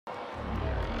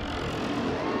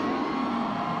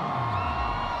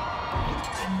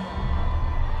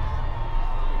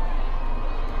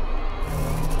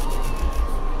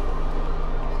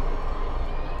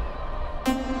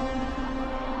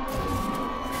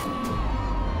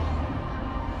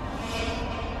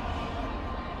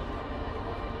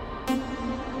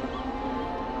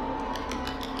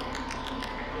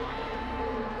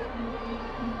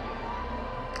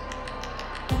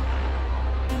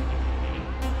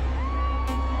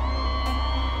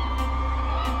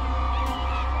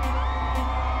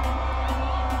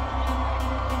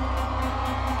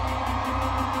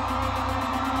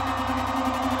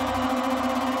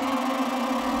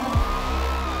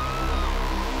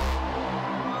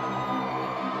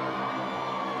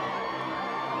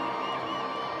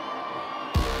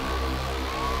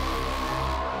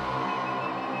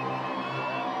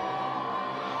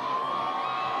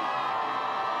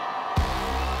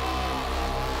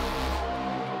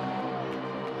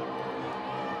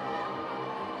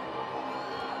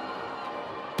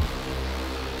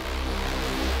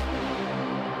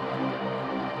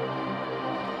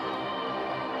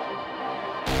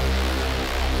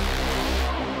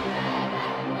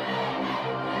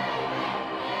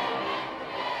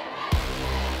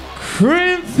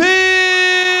Creamfields!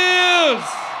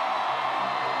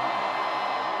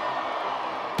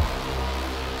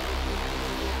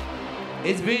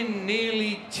 It's been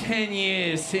nearly 10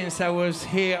 years since I was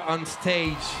here on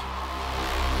stage.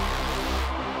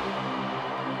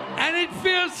 And it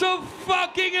feels so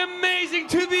fucking amazing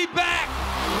to be back!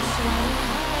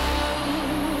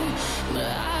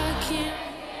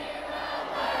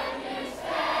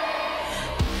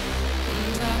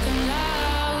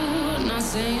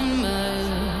 Saying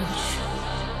much.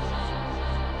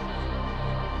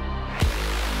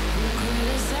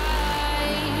 Criticize,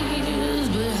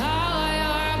 but how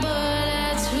your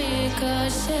bullets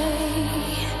ricochet.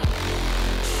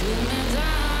 Shoot me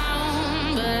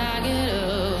down, but I get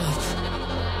up.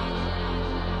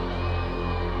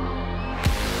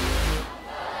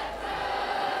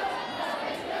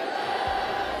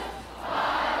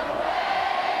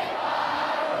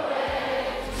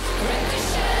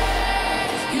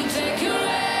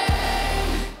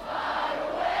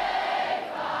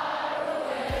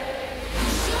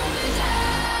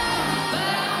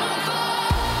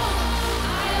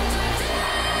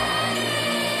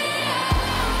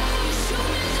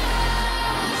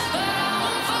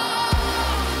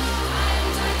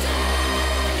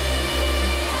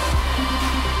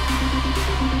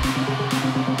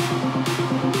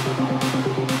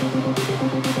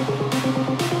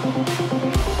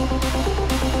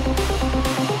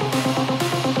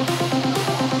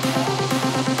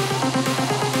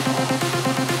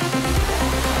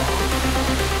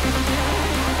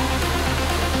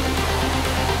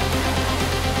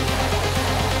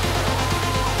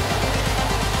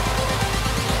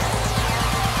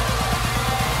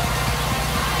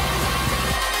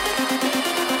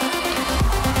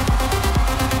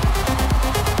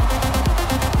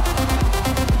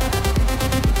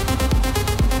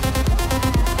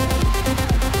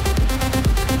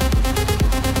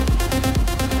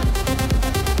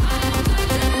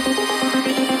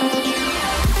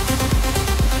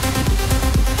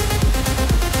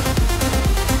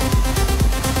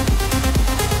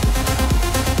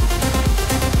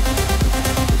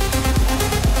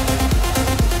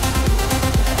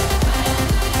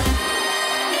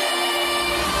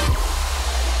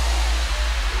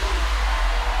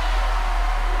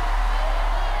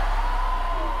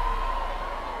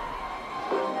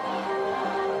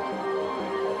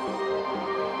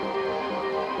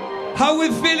 How we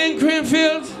feeling,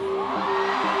 Creamfields?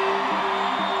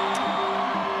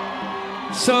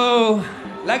 So,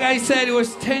 like I said, it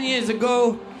was 10 years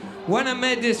ago when I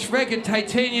made this record,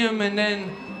 Titanium, and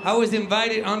then I was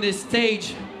invited on this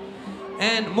stage.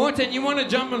 And Morten, you want to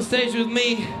jump on stage with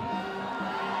me?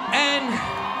 And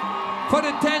for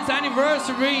the 10th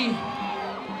anniversary,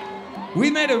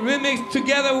 we made a remix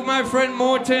together with my friend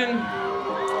Morten.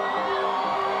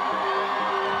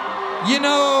 You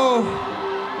know,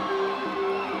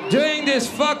 during this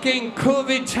fucking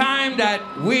COVID time that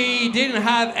we didn't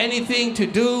have anything to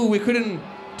do, we couldn't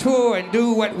tour and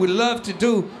do what we love to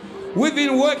do, we've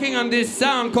been working on this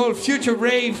sound called Future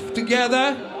Rave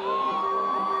together.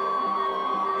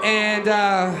 And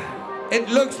it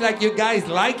looks like you guys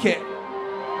like it.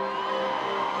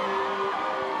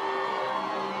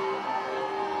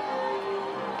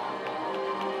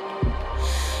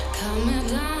 Coming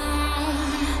down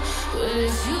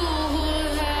with you.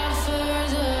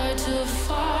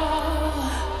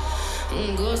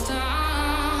 Ghost town,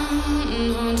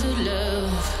 haunted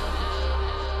love.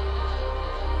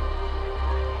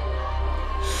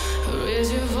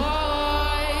 Raise your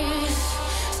voice.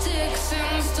 Sticks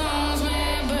and stones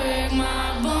may break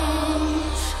my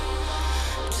bones.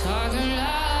 Talking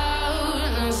loud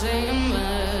and not saying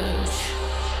much.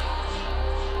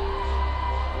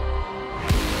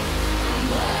 I'm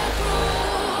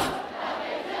bulletproof.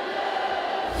 Nothing to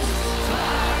lose.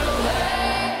 Far away.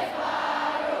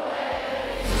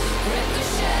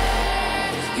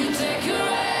 You take your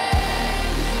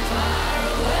aim, far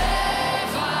away,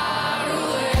 far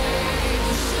away.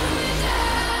 You shoot me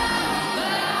down,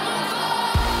 but I'm a fall.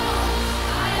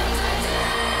 I am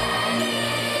titanium.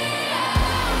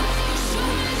 You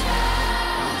shoot me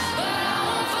down, but I'm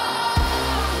a fall.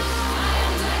 I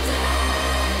am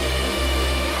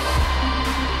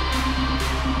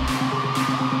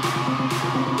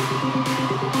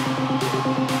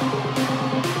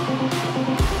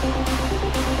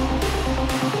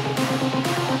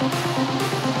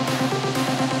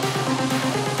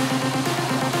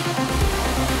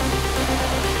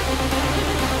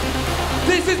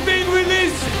This has been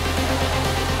released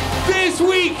this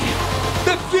week,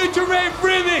 the Future Rave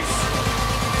Remix,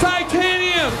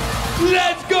 Titanium.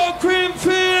 Let's go,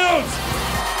 Creamfields!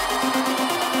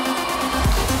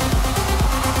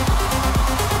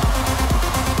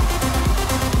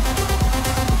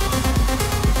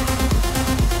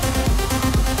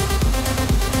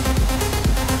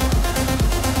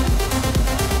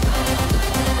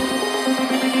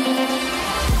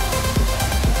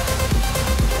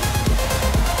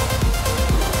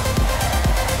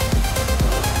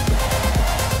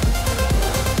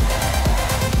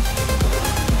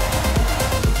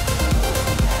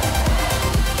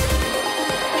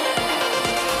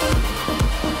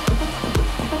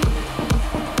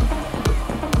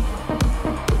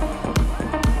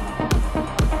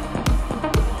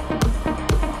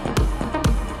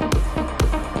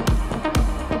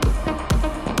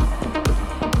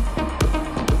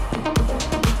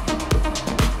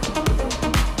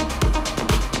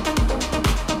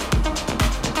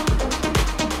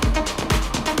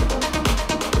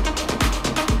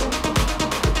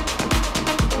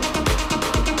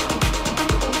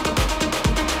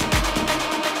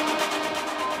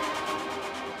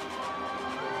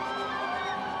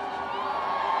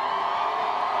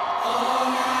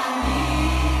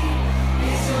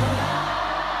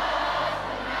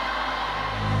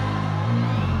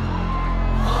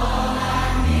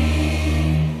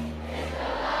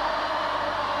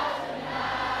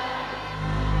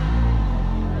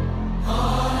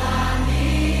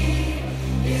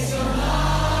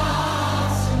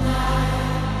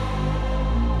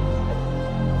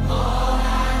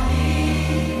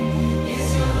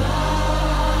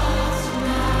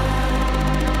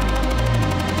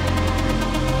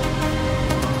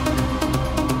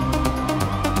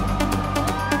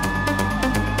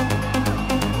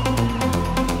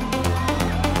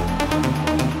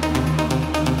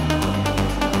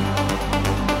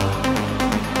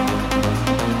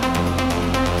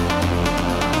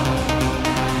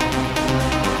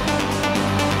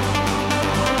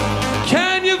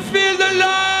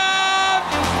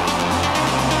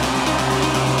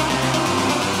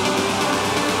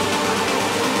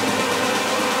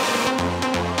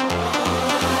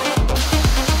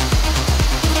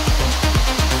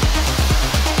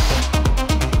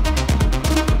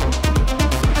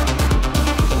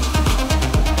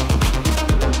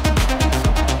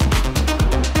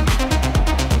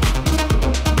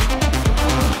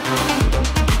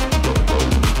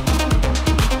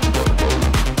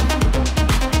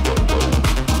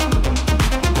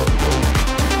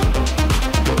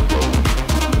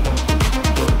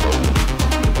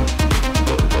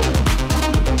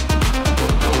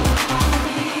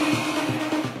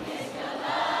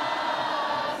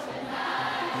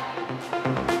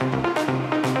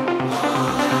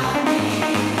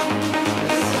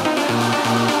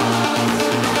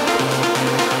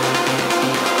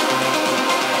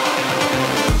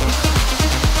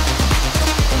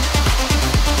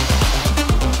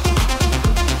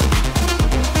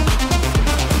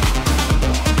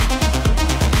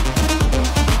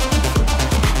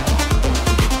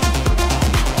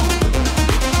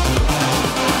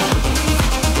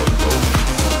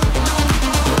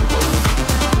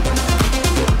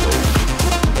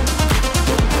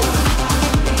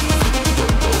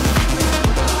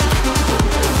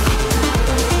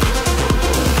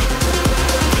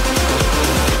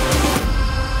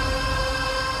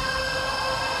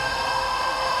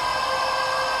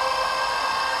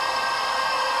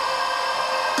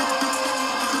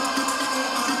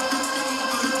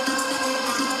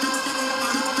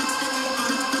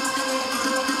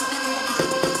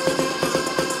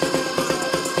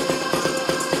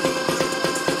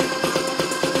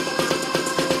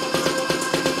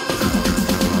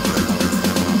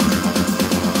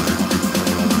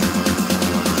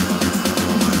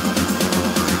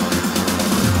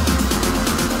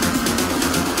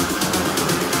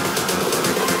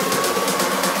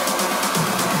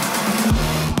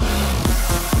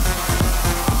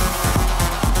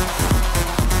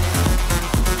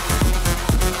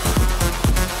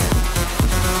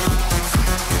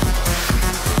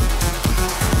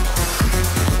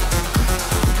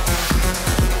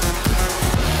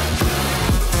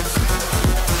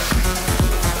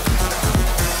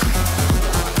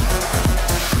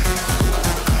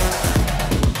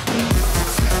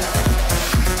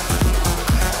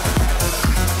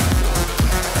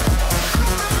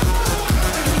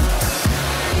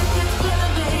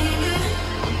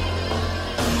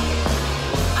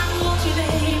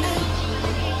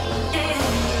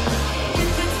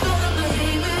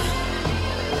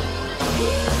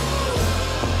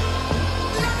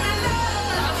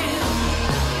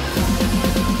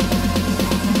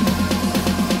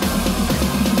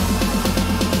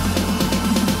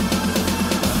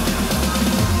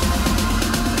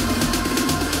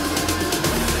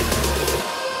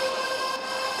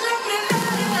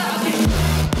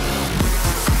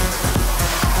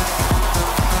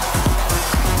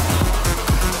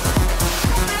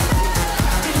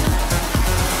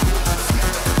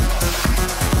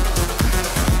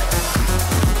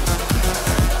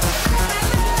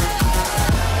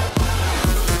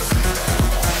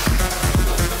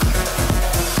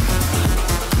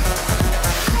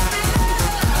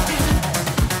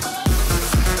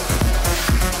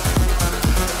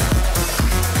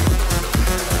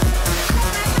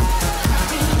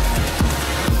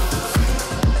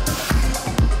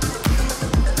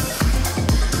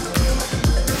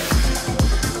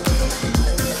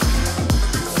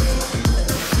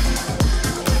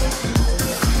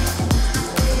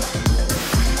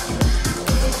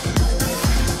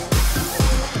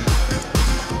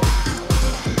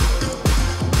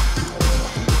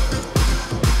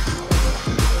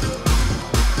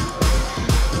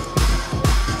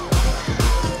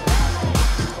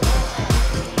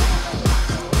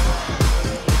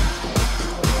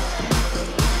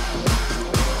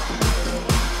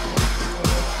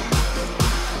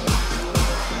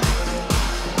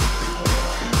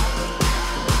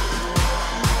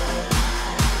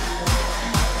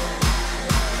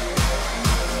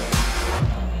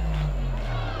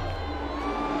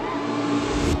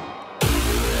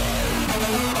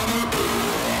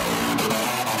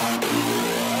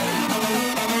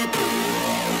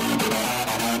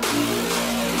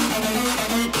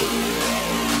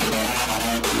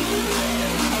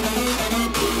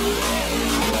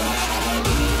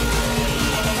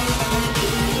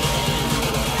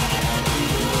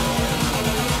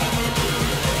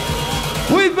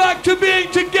 back to being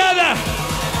together.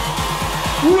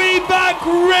 We back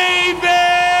raving.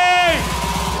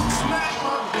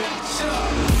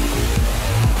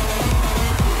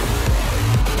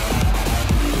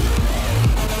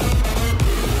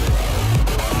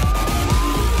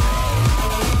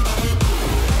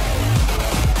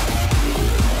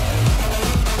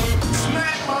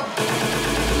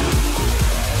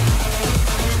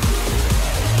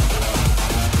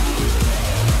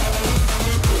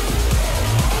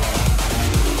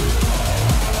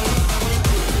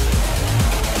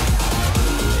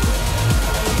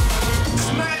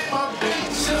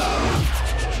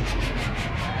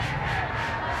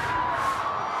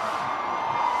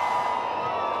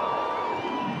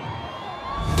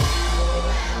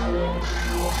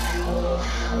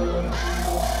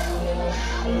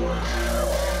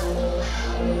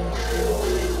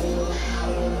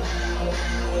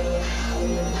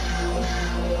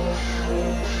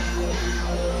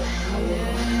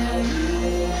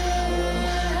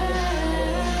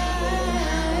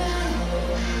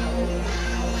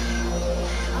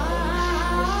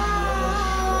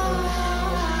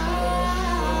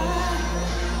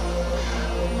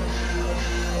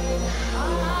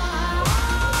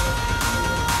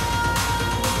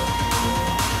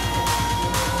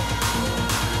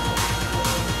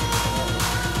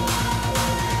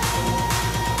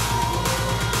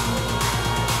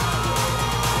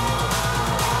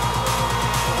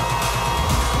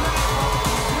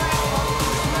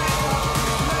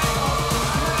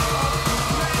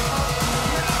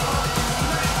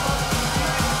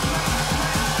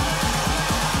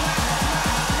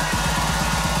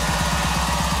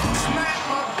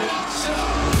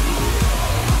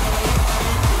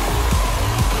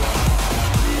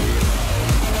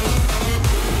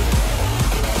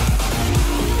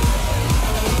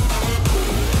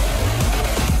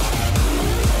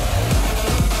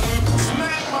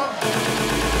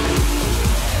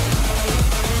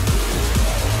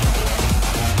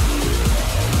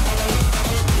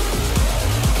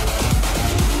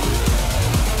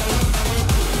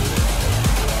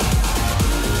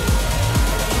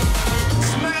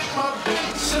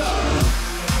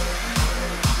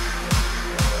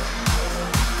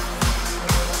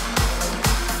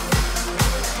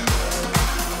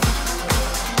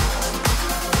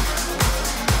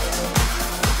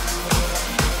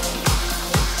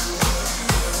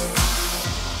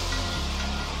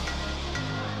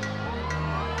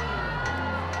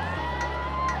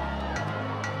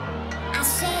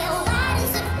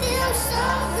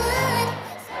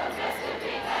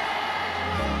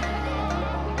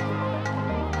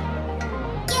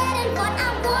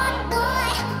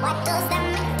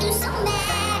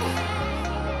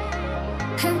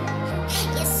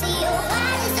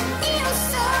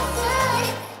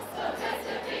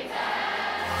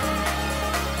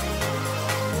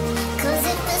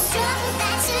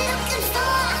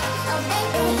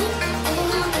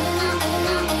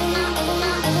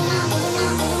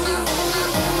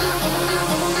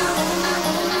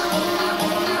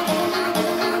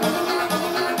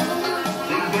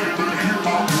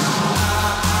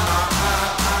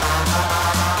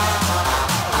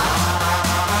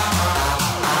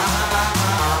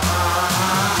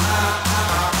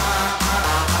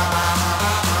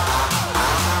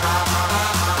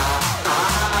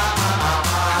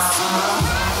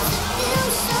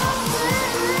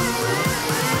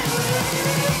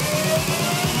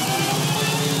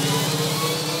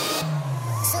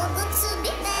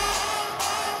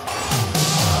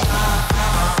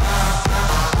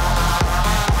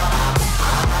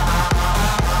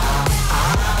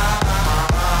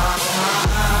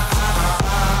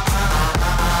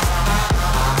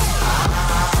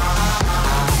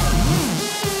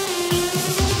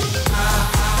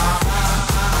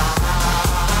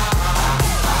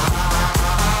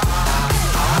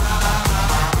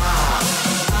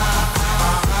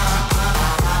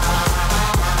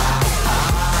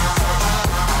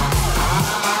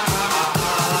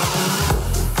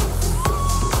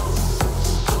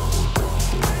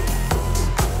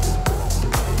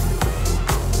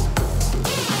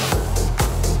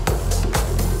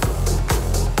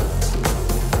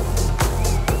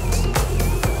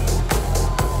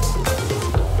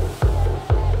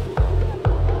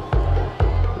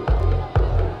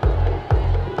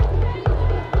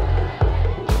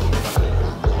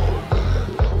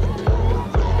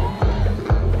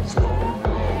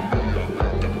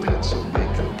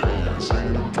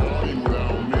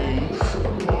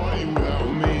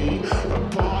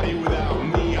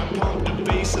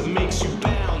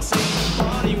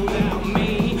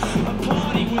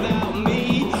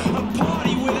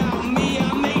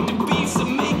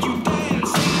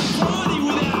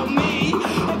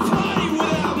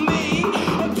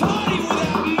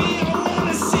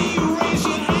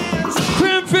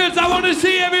 want to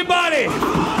see everybody.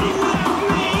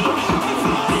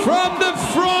 From the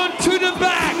front to the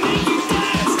back.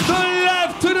 The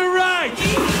left to the right.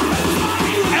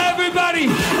 Everybody,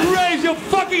 raise your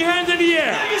fucking hands in the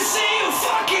air. Let me see your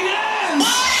fucking hands.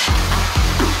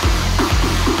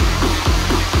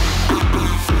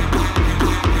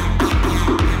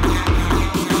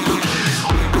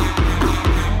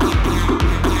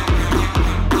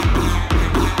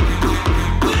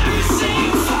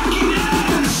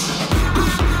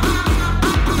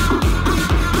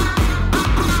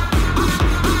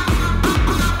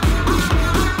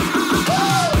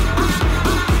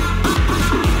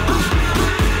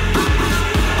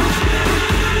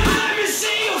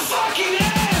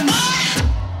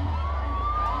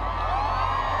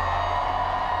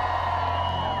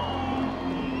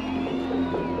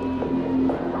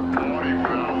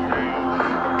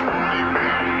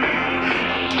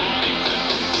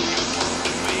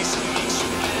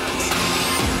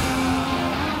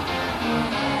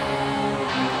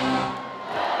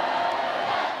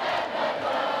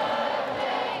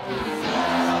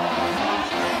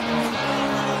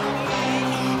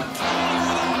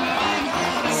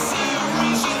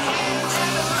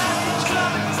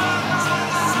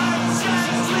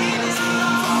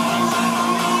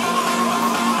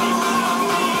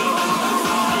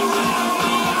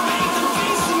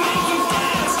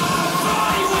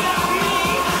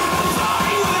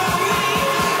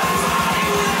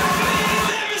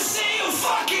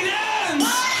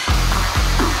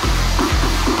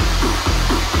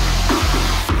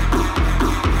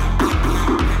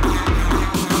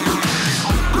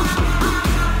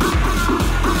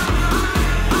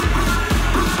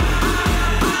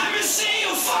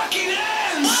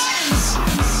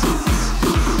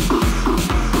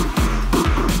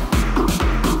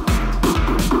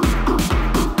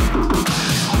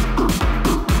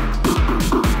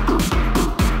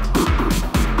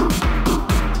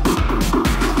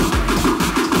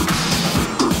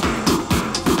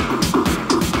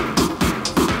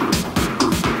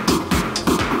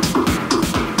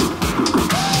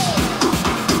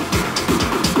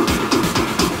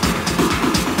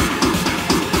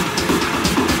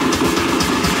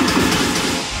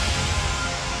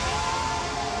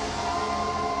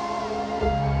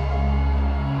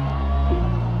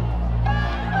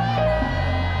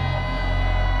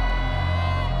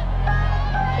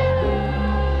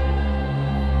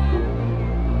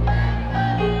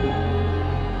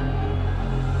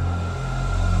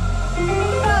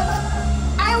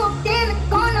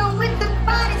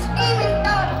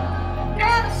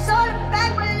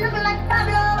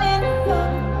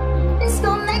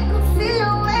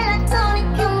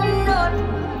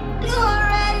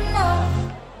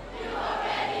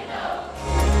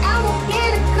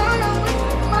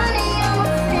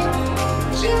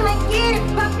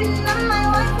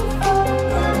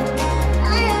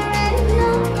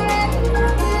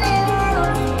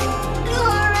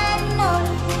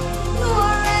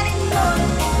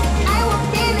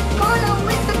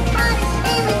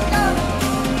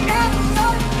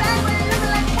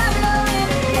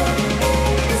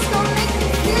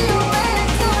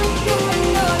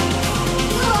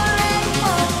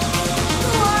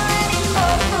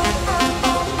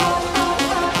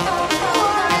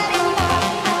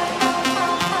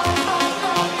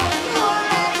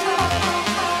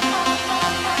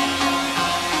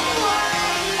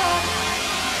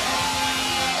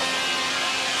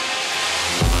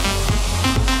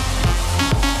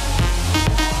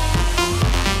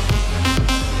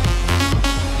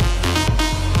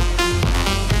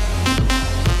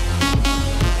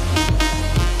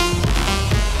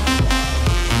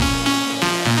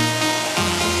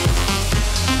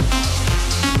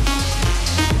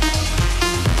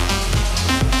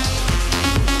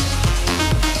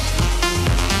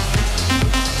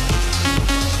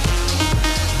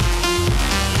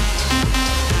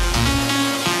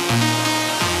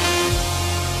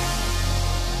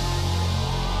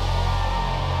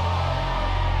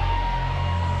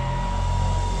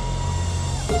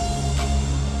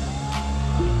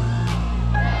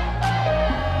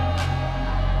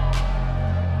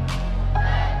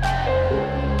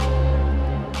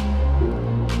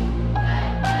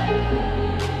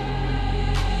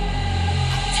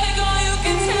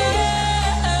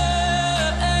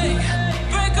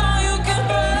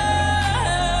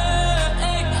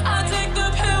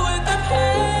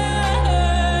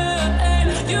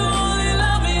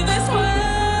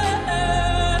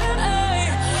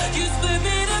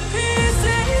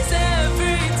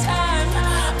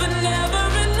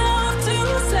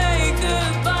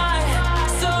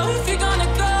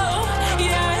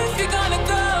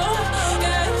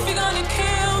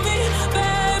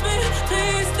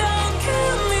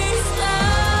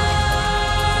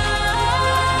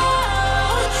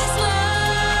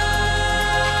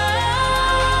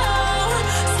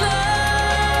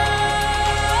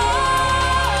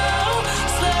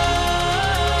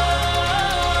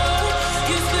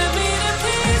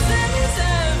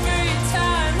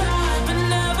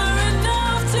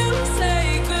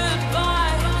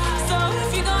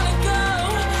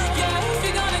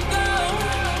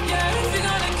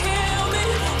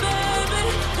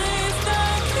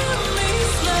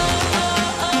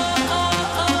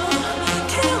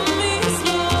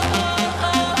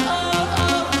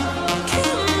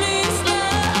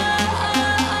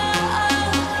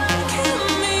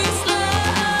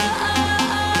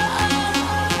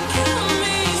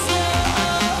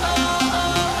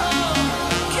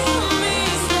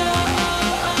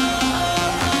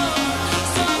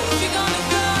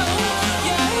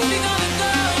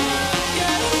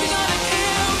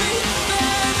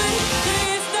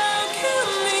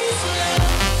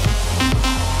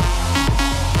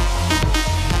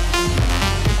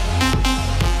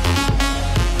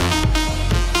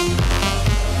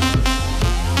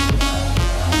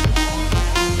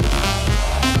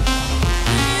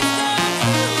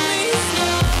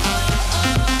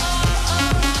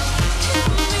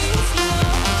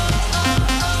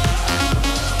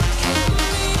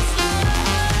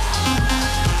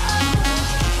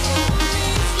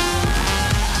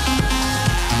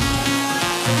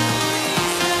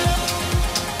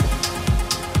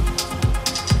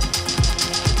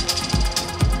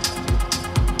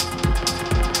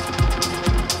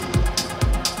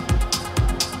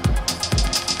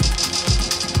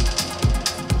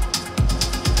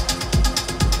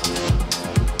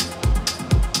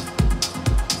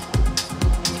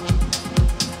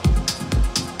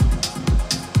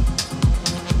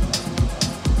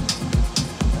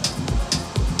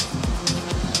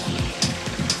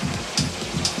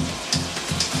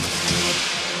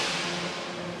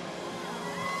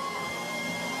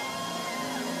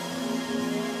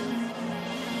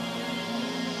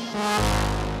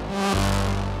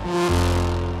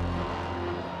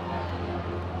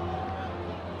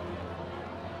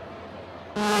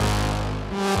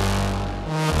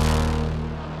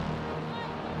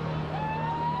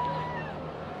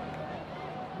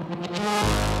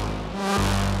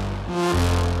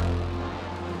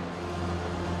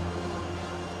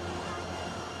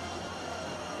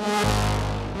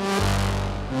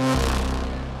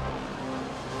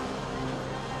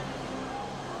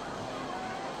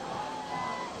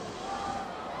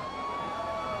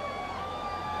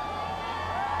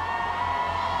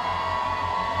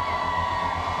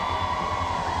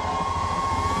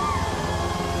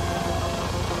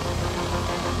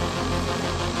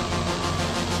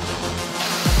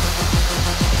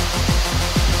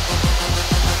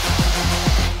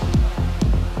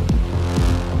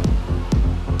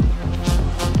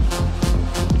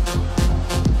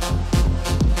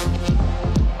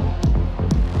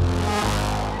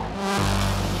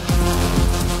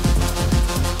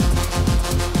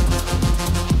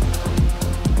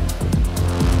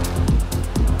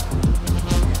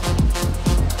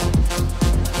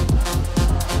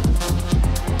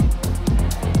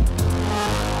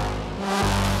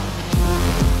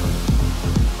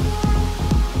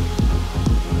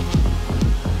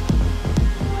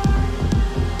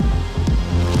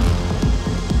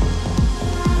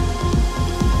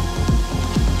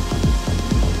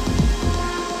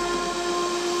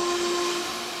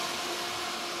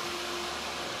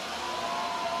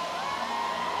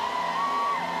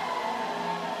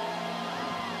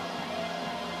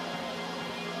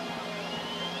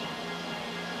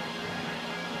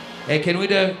 Hey, can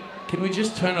we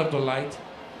just turn off the light?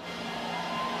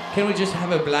 Can we just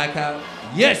have a blackout?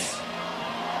 Yes!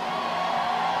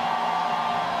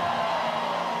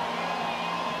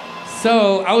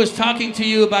 So, I was talking to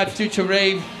you about Future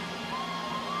Rave.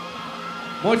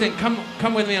 Morten,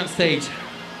 come with me on stage.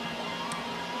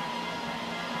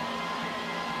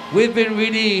 We've been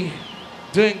really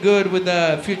doing good with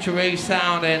the Future Rave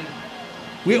sound, and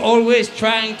we're always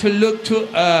trying to look to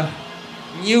a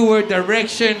newer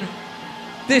direction.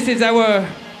 This is our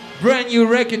brand new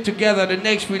record together, the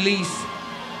next release.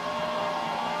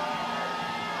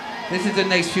 This is the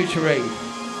next Future Rave.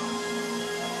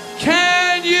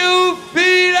 Can you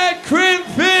feel at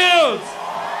Creamfields?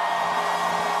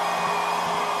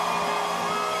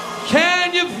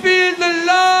 Can you feel the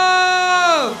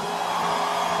love?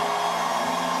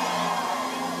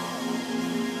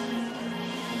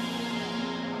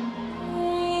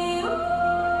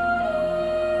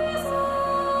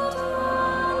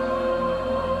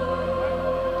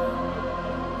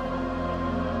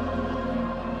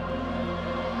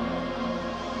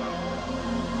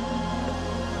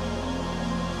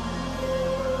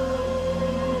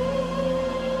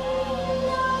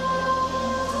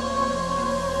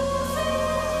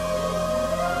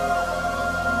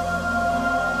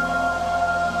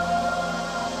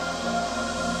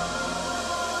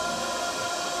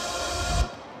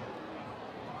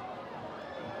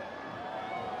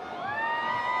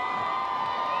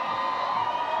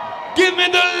 Give me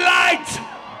the light!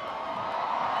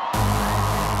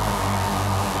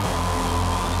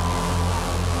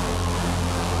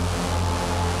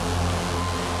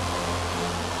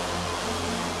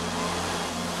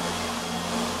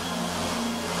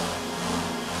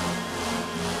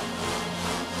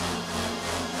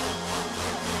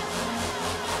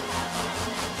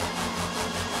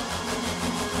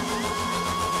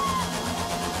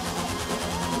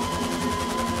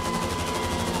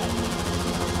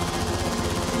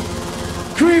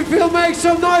 Creamfields, make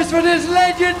some noise for this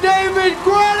legend, David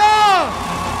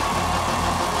Guetta!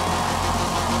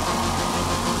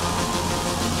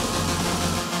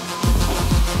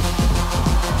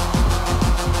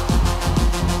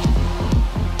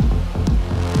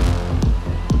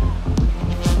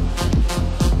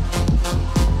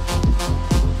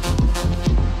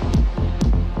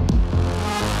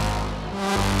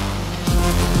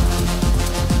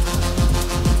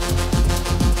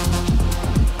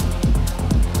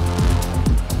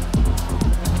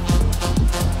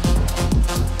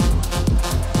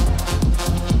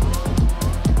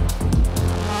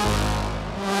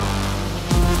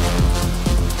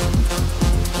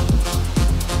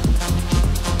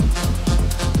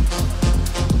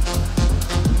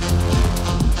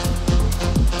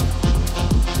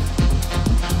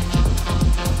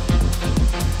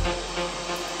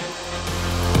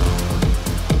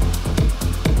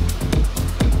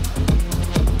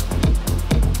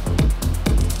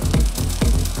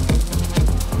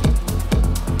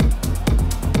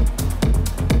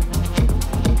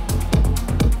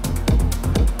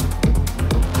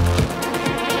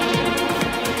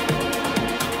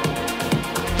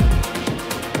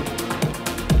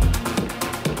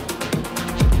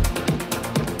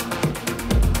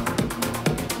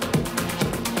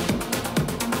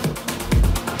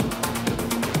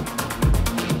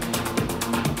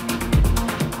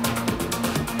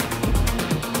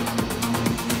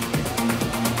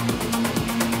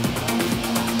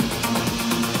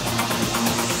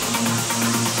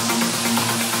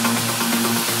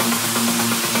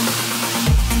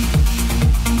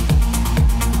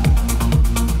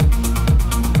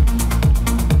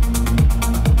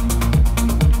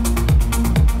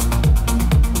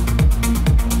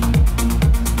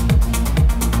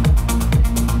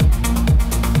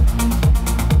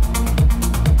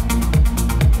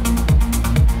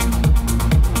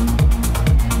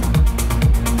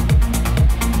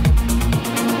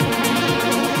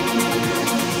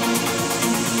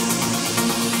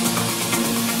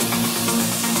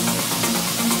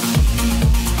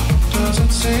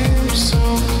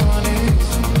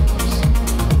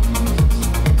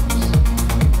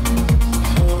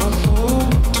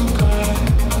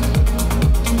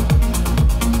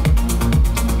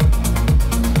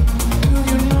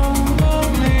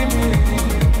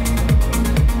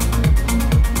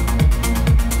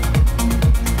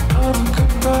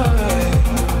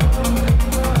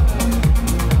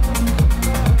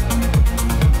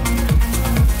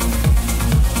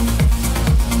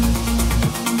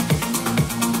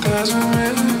 There's a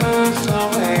river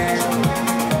flowing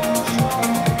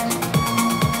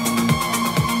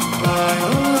by a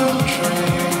little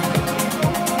tree.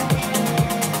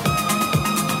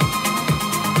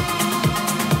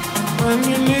 When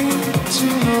you need to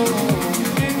know,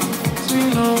 to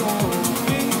know,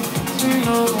 to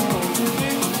know,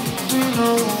 to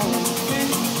know,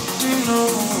 to know,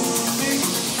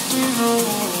 to know,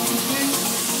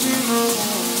 to know.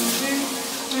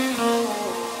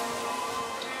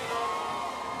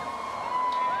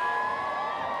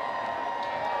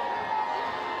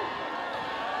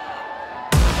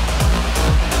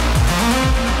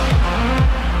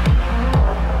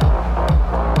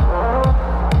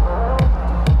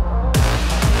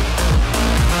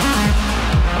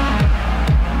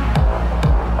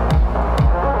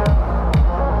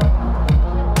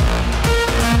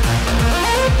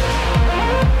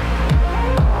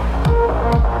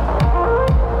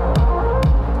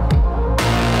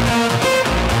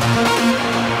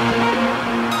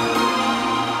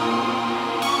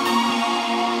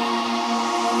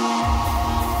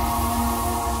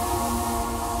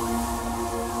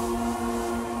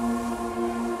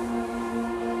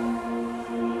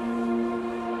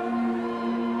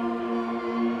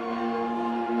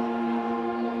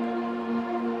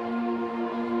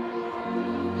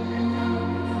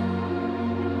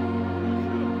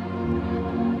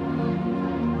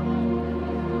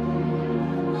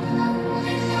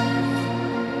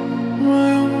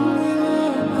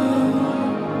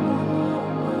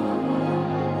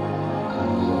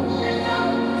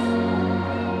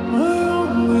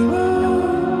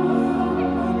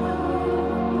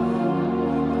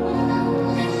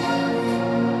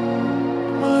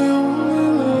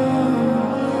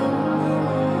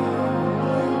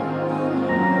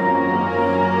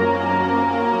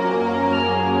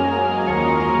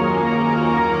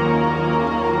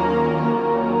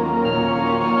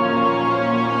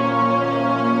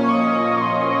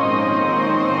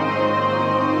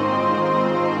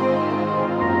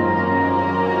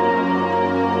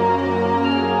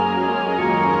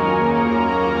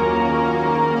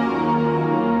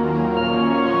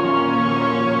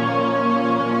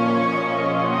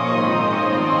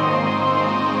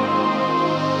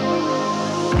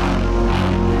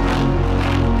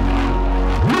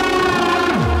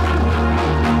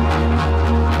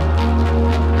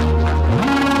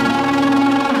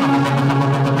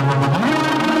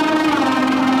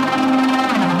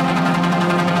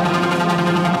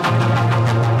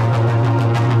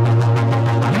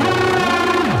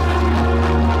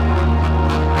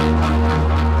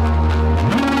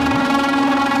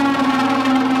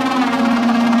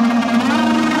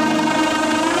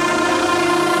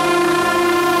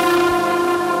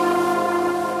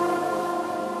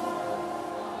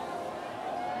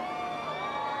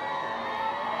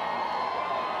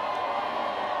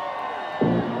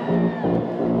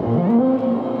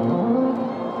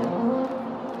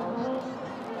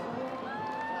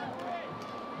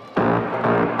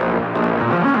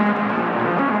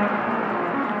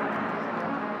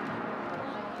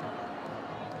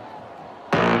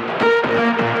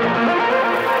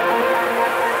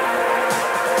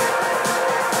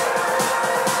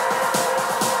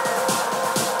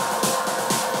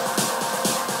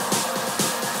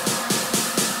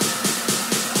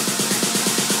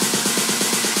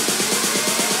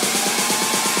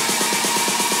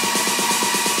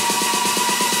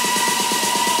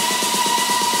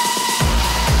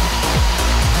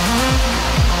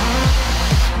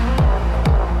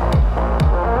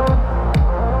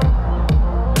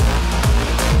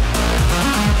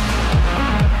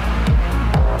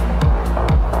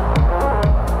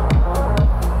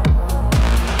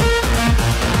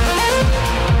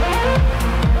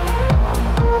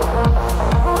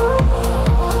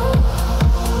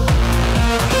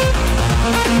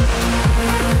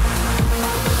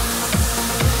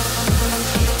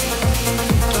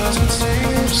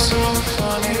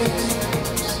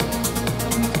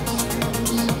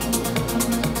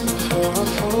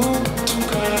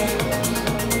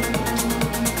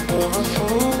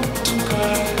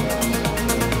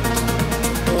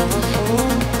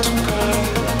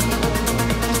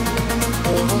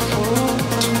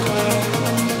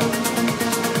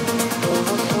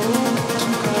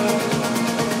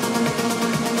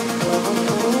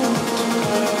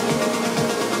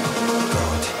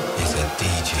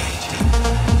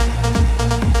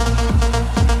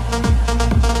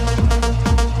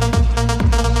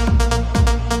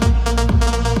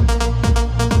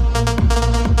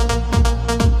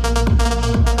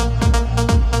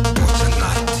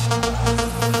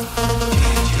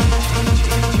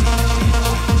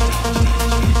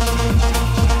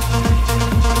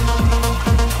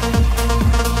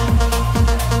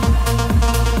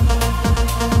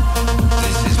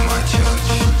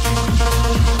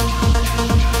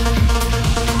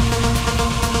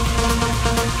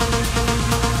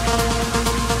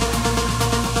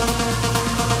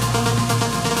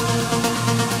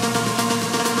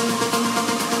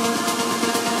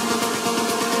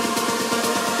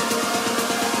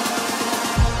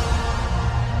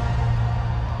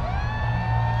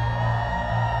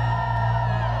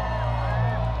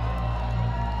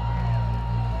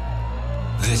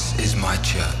 This is my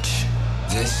church.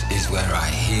 This is where I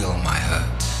heal my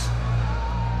hurts.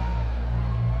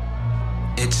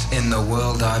 It's in the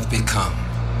world I've become,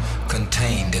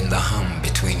 contained in the hum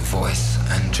between voice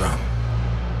and drum.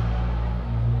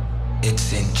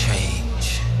 It's in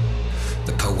change,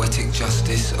 the poetic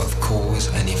justice of cause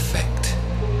and effect.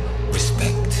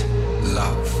 Respect,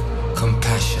 love,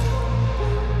 compassion.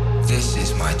 This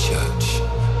is my church.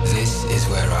 This is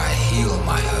where I heal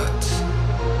my hurts.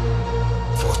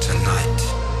 For tonight,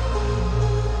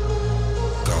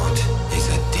 God is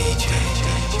a DJ.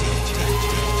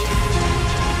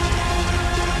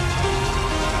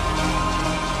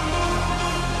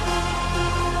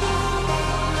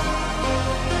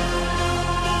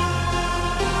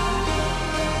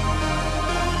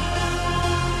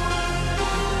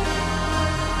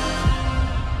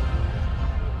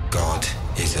 God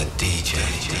is a DJ.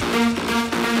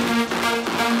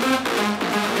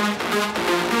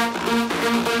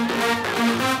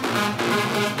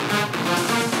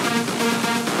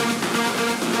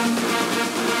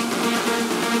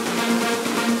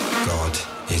 God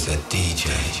is a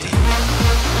DJ.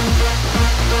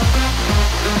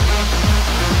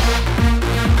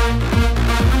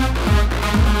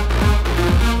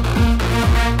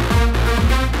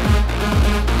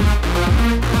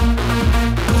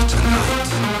 For tonight.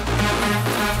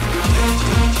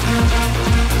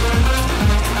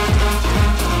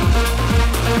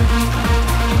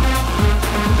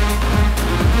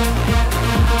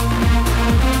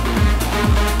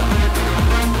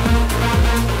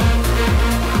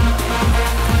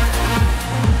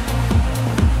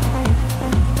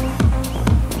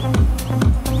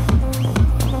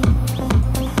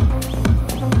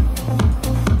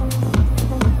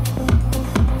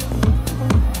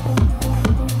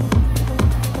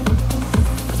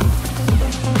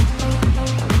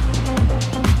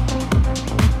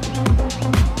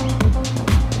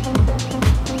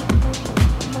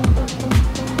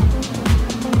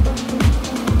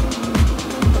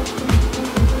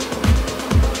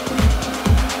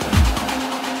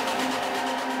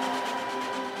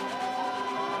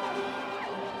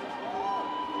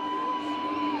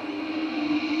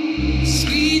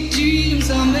 Sweet dreams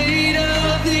are made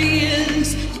of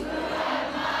these.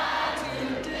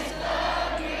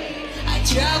 I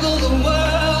travel the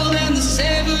world and the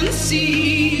seven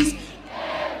seas.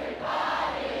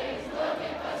 Everybody's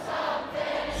looking for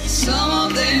something. Some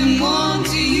of them want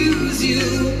to use you.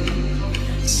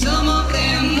 Some of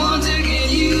them want to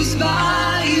get used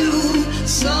by you.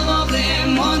 Some of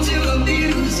them want to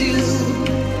abuse you.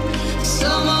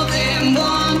 Some of them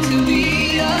want to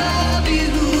be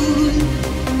abused.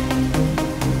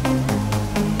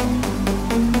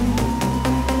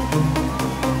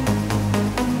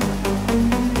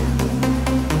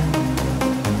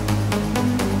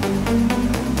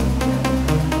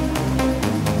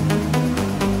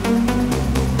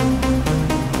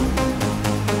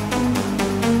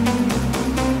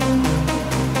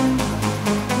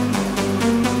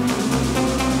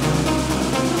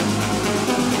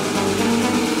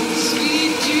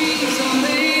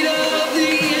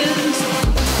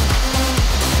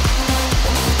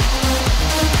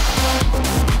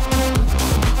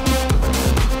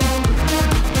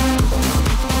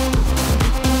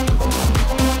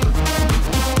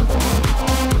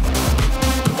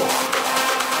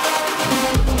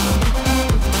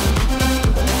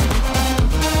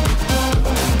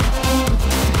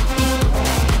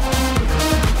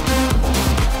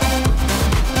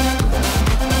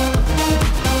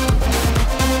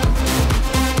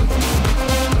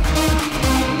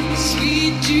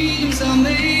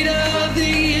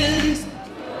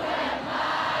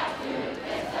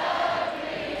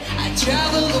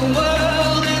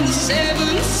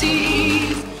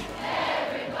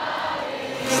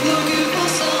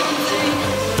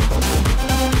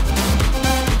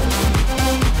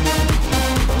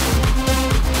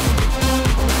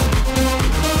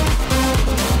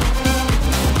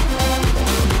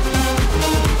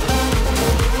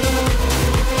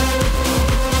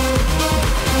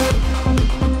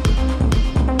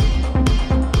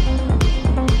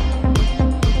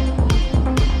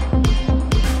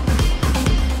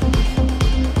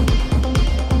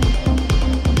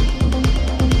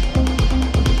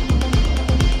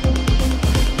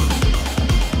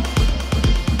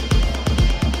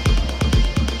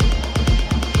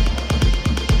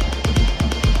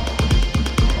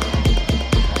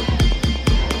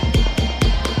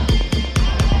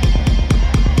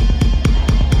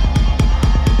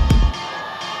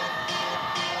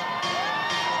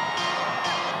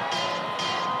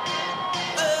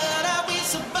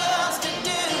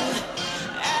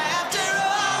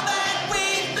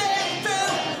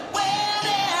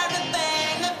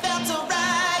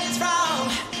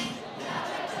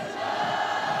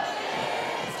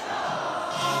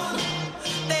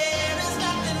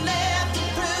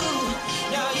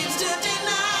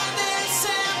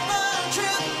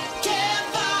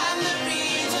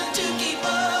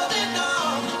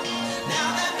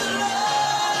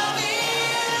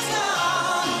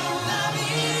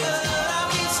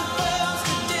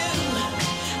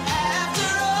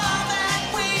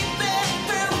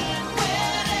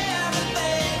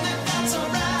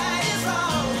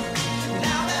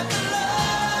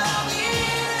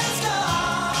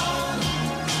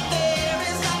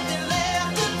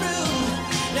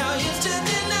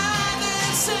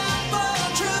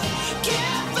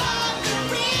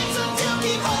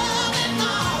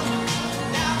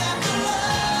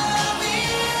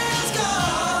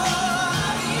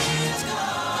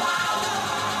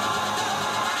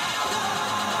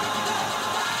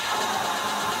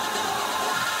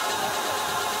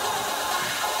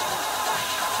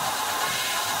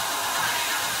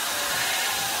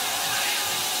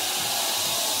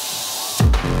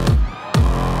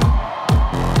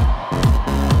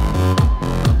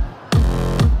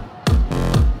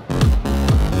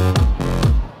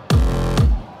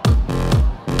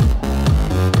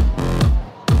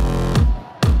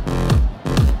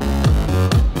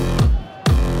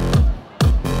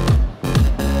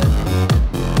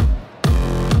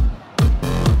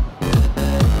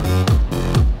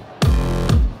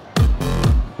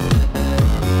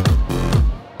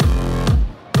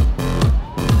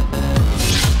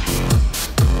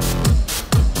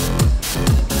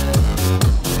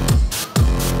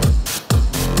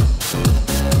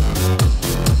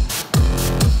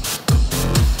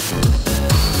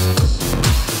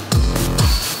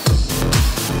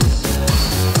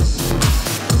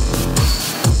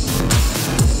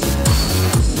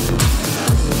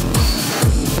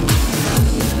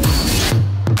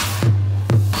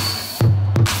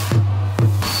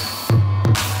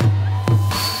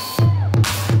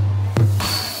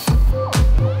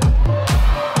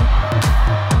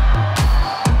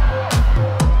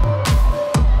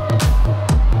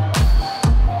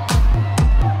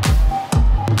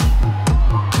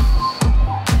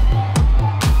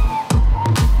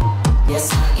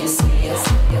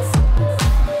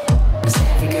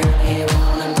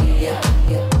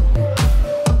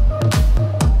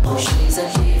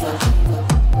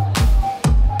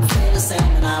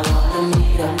 to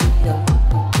meet her.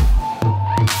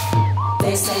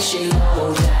 They say she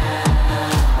low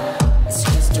down. It's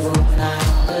just a rumor, and I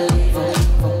don't believe her.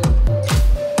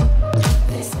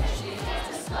 They say she has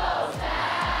to slow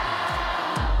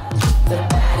down. The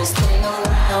baddest thing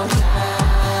around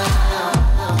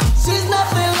town. She's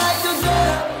nothing like a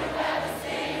girl you've ever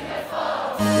seen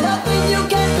before. Nothing you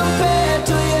can compare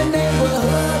to your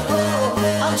neighborhood.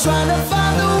 I'm trying to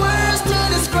find the words to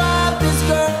describe this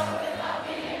girl.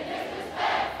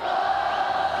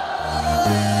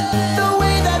 The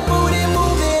way that booty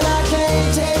moving, I can't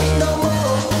take no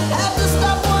more. Have to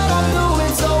stop what I'm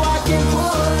doing so I can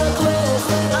pull her close.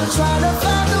 I'm trying to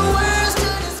find the words to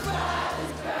describe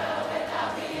this girl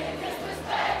without being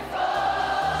disrespectful.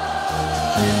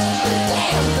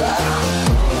 Damn girl,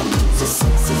 she's a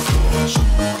sexy bitch,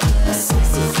 a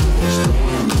sexy bitch.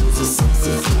 Damn, she's a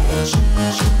sexy bitch.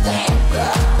 Damn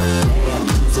girl, damn,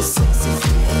 she's a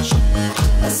sexy bitch,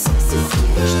 a sexy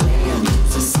bitch. Damn,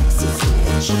 she's a sexy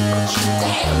bitch.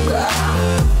 Damn girl.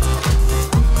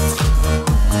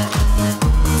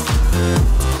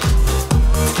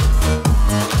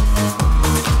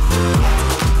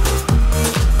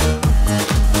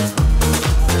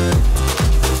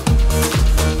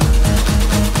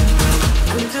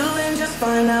 I'm doing just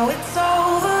fine now, it's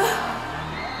over.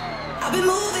 I've been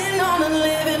moving on and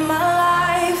living my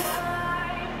life,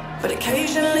 but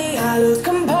occasionally I lose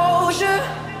composure,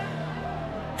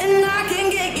 and I can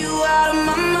get you out of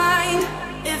my mind.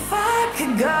 If I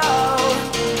could go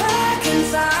back in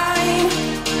time,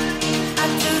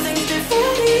 I'd do things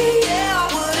differently. Yeah, I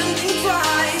wouldn't think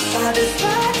twice. I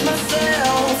distract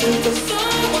myself into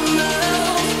someone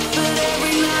else, but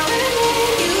every now and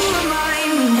then you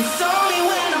remind me it's only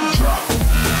when I'm drunk.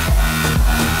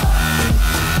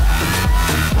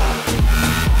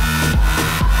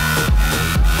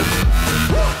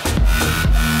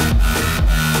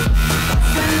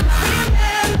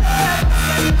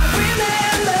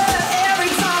 Remember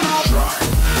every time I'm drunk.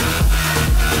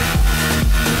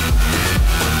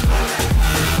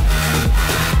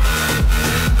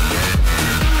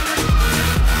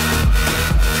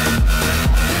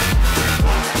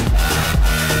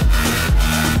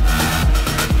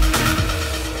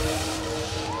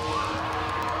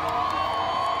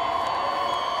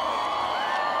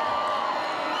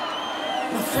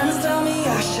 My friends tell me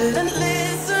I shouldn't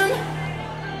listen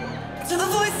to the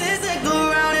voices that go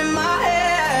round in my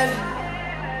head.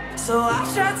 So I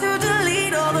try to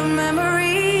delete all the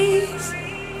memories,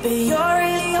 but you're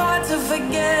really hard to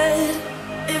forget.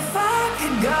 If I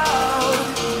could go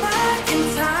back in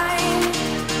time,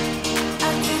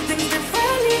 I'd do things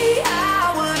differently.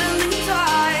 I wouldn't think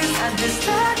twice. I'd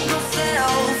distract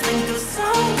myself, think of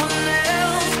someone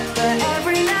else, but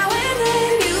every now and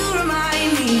then you remind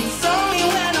me it's only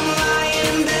when I'm lying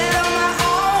in bed on my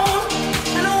own,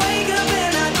 and I wake up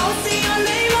and I don't see your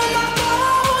name on my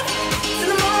phone. To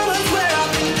the moments where I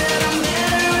think that I'm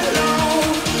better alone.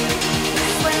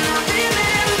 That's when I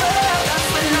remember. That's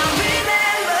when I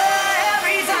remember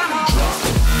every time I'm drunk.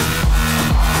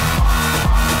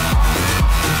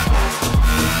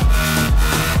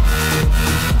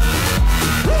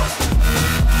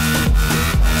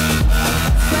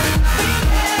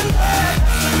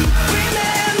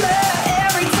 Remember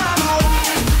every time I'm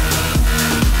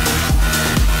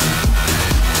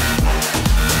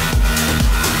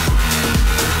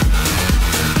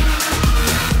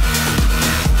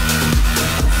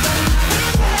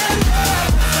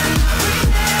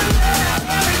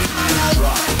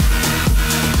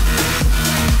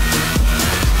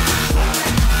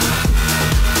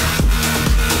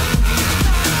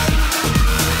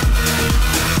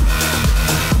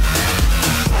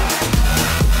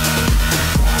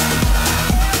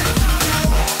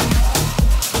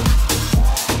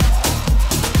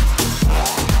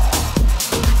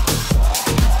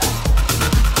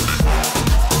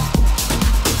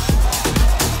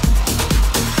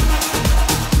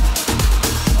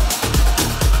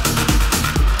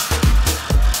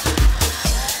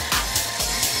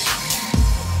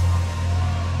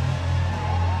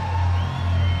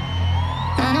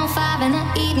in the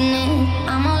evening,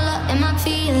 I'm all up in my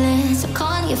feelings. So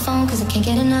calling your phone cause I can't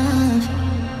get enough.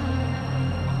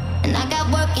 And I got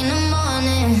work in the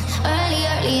morning,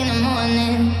 early in the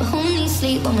morning. But who needs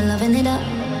sleep when we're loving it up?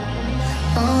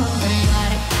 Oh, and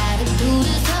what I gotta do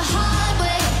this the hard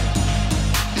way.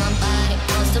 My body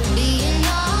wants to be in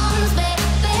arms,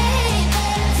 baby.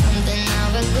 Something I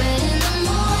regret in the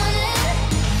morning,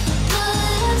 but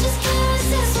I just can't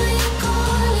resist when you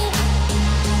call it.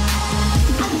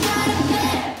 I got a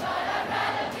bed, but I'd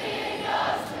rather be in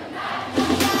yours tonight. I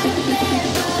got a bed,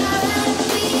 but I'd rather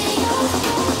be in yours.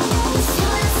 So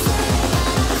I say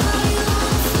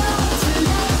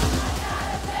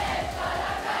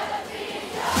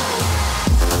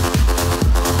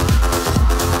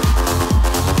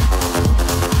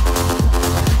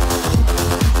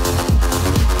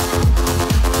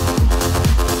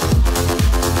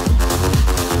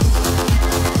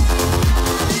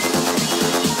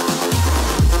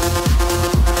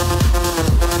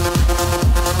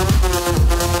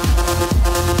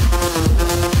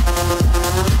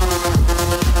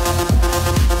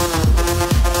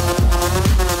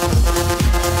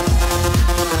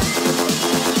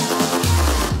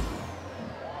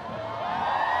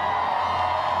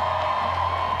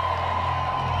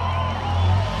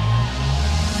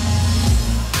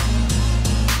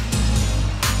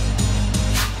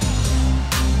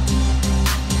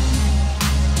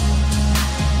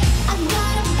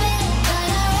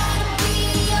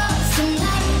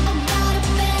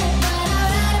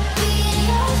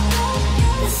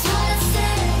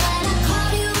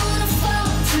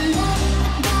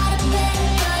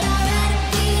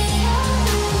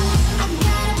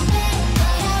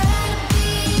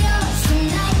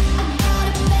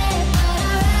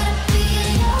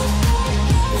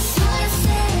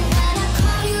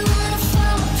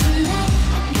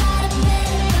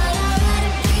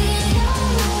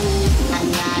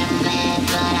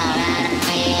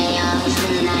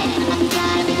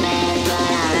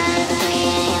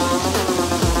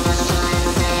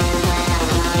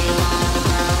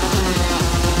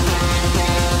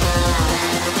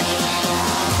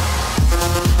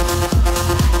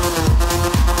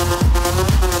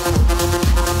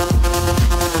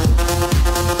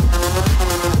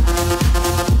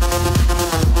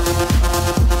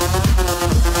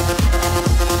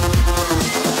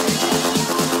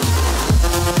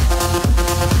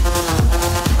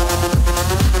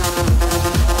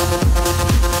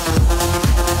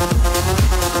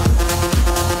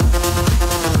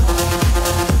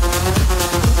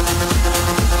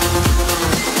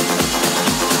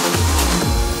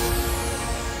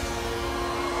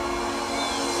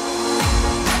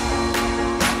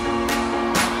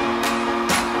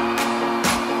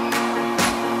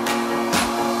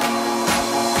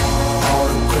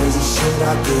should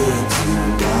I get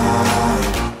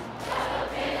tonight?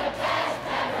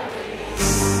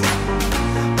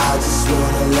 I just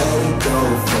wanna let it go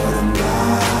for the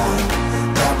night.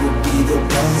 That would be the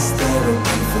best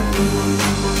therapy for me.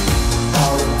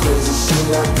 All the crazy shit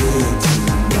I did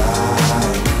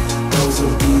tonight, those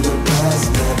will be the best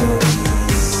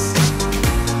memories.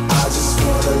 I just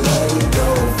wanna let it go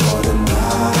for the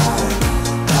night.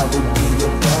 That would be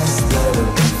the best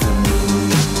therapy for me.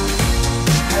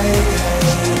 Hey, hey.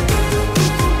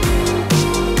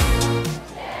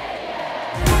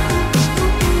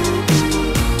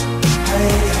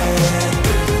 Hey, hey.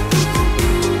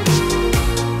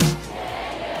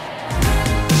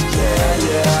 Yeah,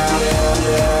 yeah, yeah,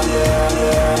 yeah, yeah,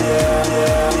 yeah,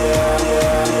 yeah, yeah, yeah,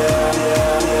 yeah,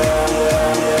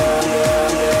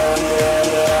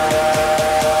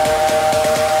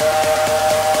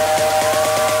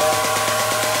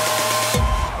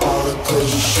 all the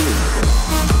crazy shit.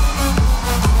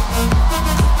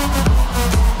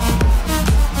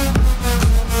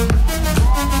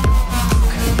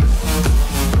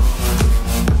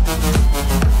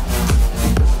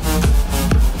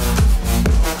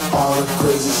 All the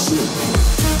crazy shit.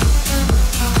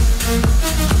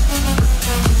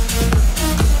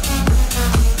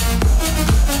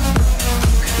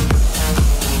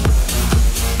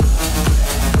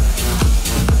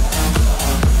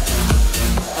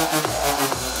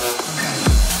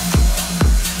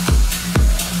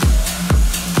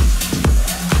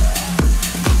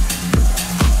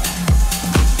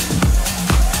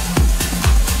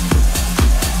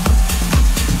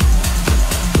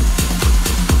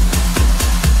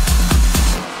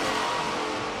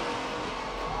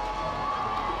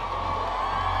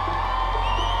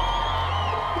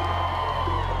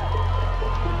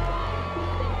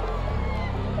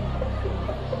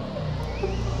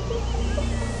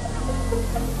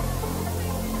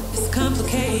 It's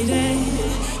complicated,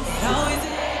 it always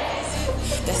is.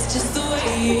 That's just the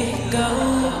way it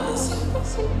goes.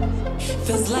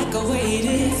 Feels like I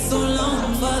waited so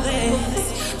long for this.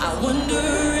 I wonder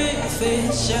if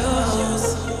it shows.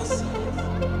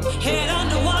 Head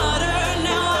underwater,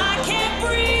 now I can't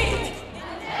breathe.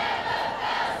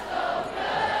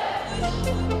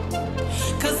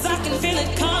 'Cause I can feel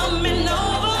it coming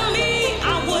over me.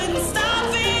 I wouldn't stop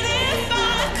it if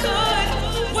I could.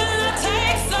 When I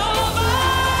take over,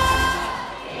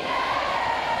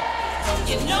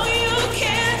 you know you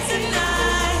can't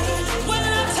deny. When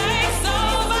I take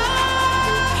over,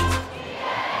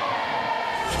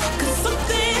 'cause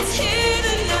something's here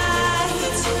tonight.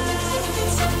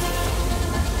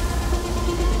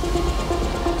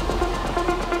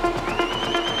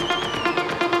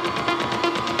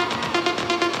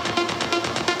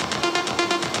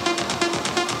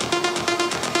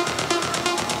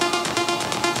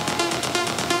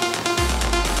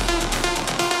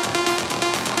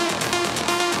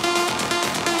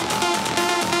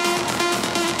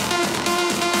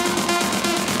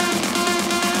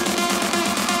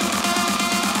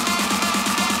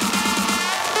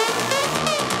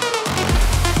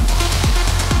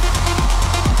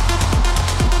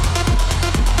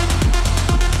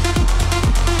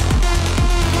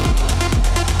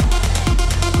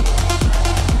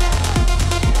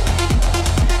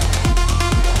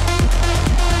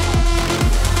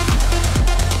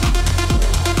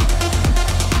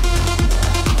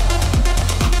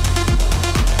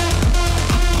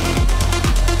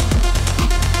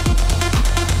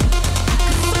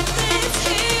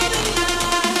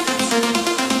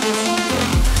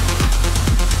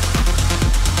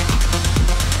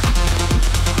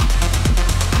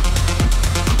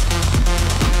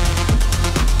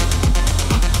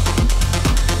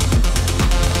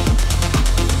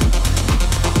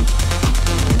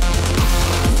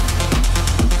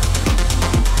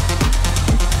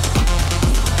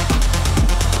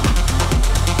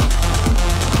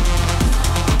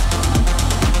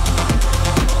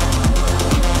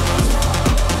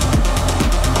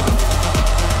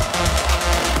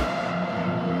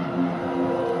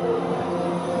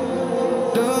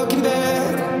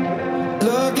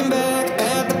 Looking back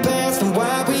at the past and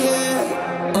why we had.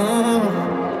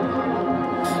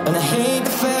 And I hate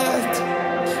the fact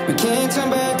we can't turn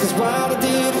back, 'cause what I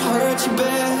did hurt you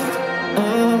bad.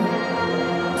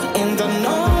 And I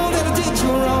know that I did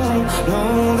you wrong,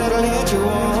 know that I led you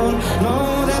on, know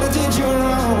that I did you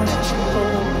wrong.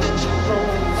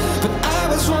 But I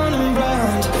was running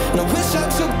blind, and I wish I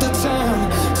took the time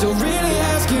to really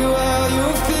ask you how you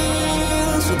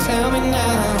feel. So tell me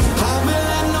now, how will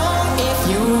I know if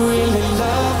you really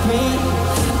love me?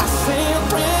 I say a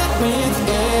prayer with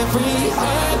every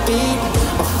heartbeat.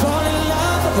 I fall in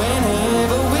love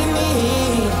whenever we meet.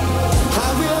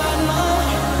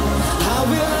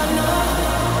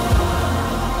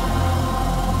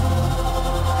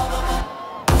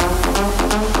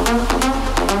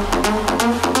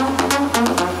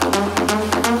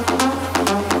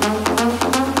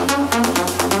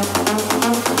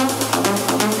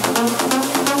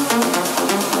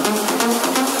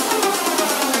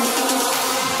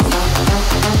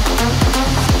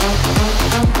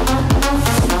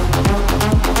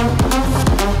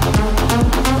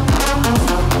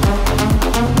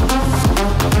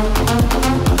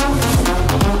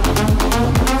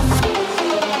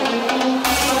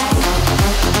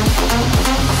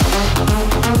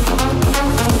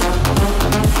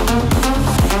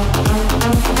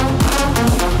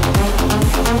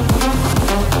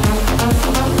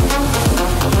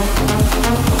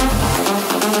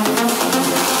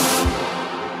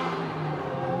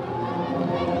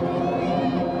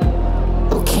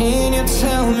 can you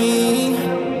tell me?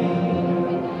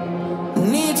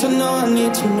 Need to know, I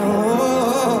need to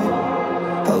know.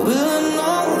 How will I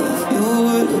know if you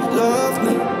really love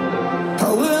me?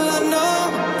 How will I know?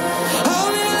 How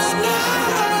will I know?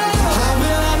 How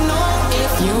will I know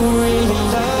if you really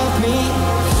love me?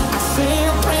 I say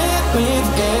a prayer with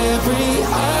every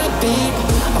heartbeat.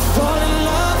 I fall in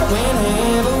love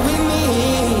whenever we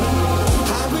meet.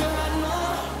 How will I know?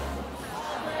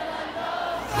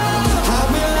 How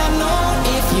will I know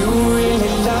if you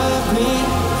really love me?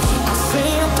 I say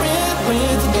a prayer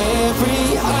with every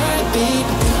heartbeat.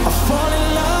 I fall in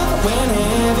love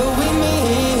whenever we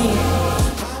meet.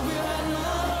 How will I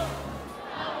know?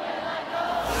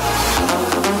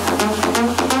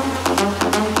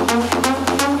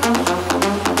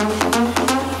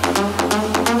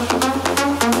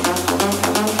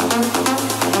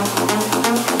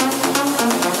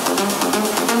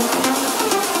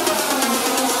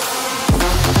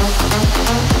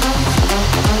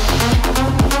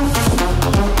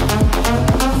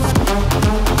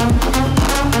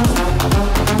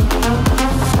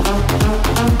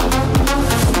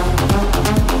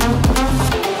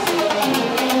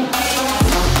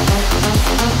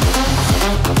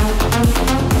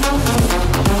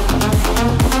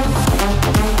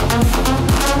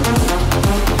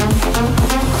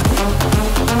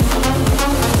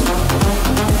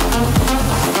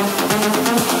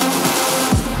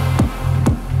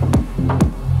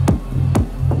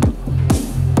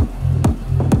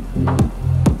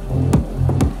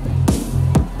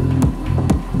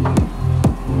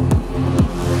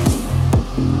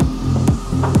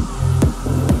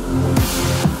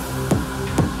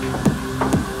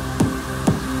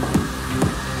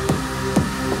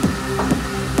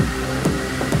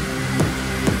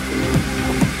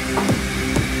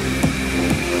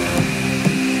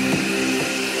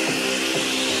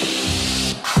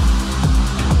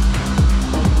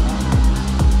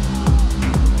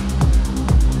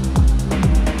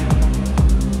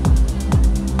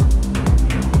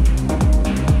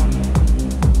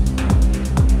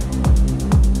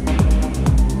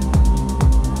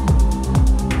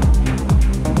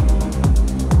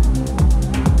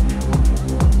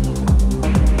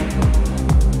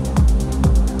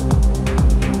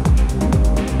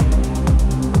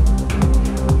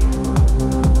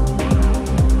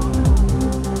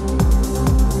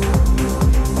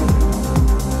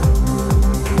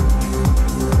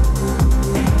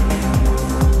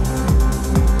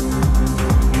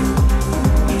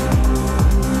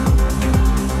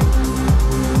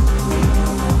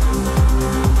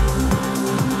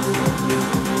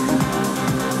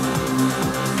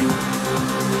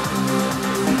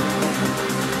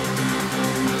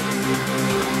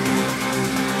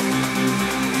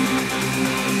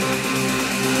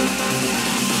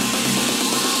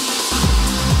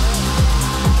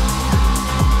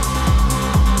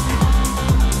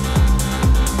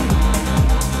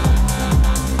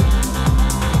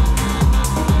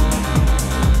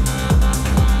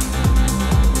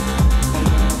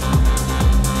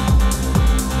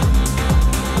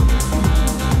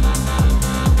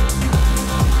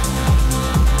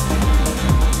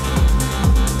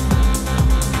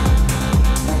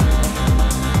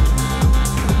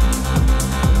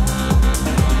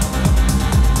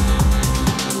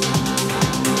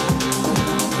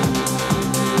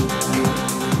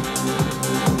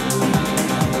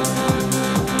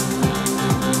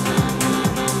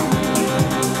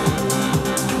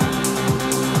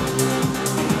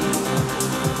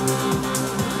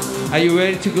 Are you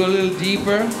ready to go a little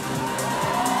deeper?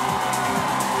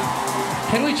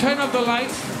 Can we turn up the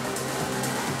lights?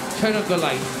 Turn up the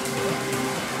lights.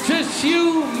 Just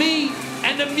you, me,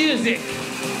 and the music.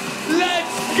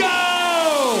 Let's go!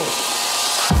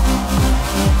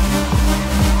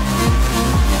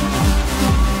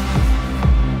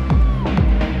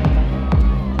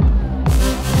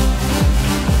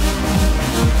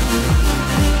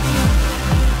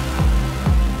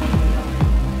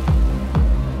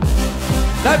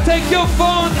 Now take your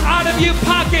phone out of your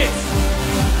pockets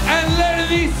and let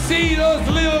me see those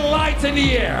little lights in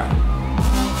the air.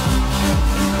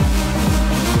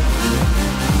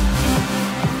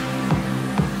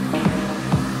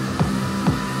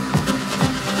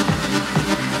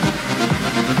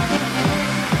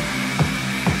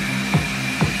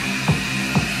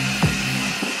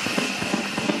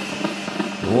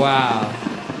 Wow.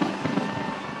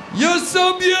 You're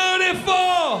so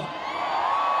beautiful.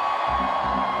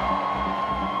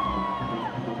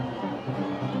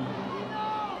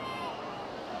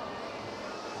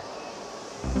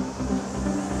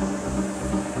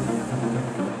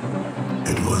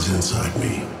 It was inside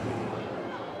me.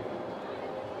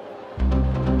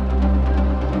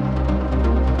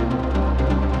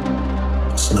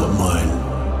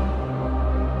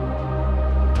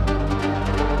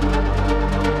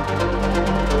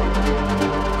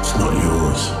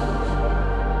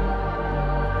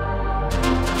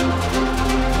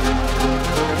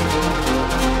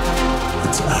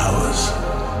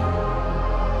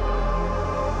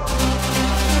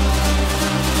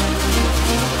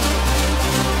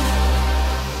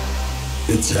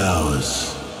 It's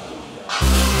ours.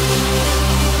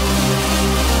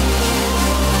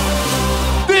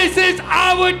 This is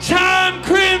our time,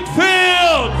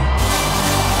 Creamfields!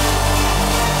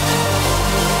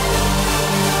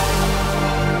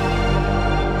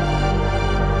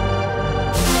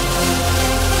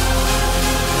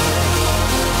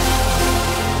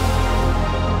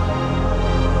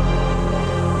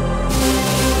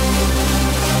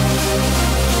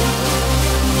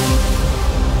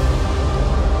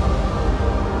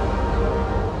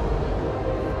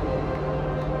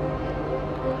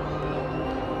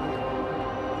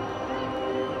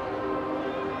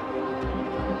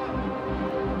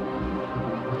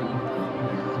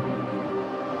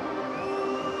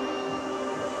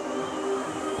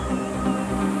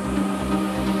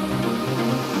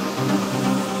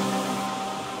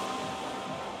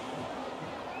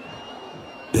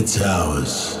 It's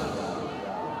ours.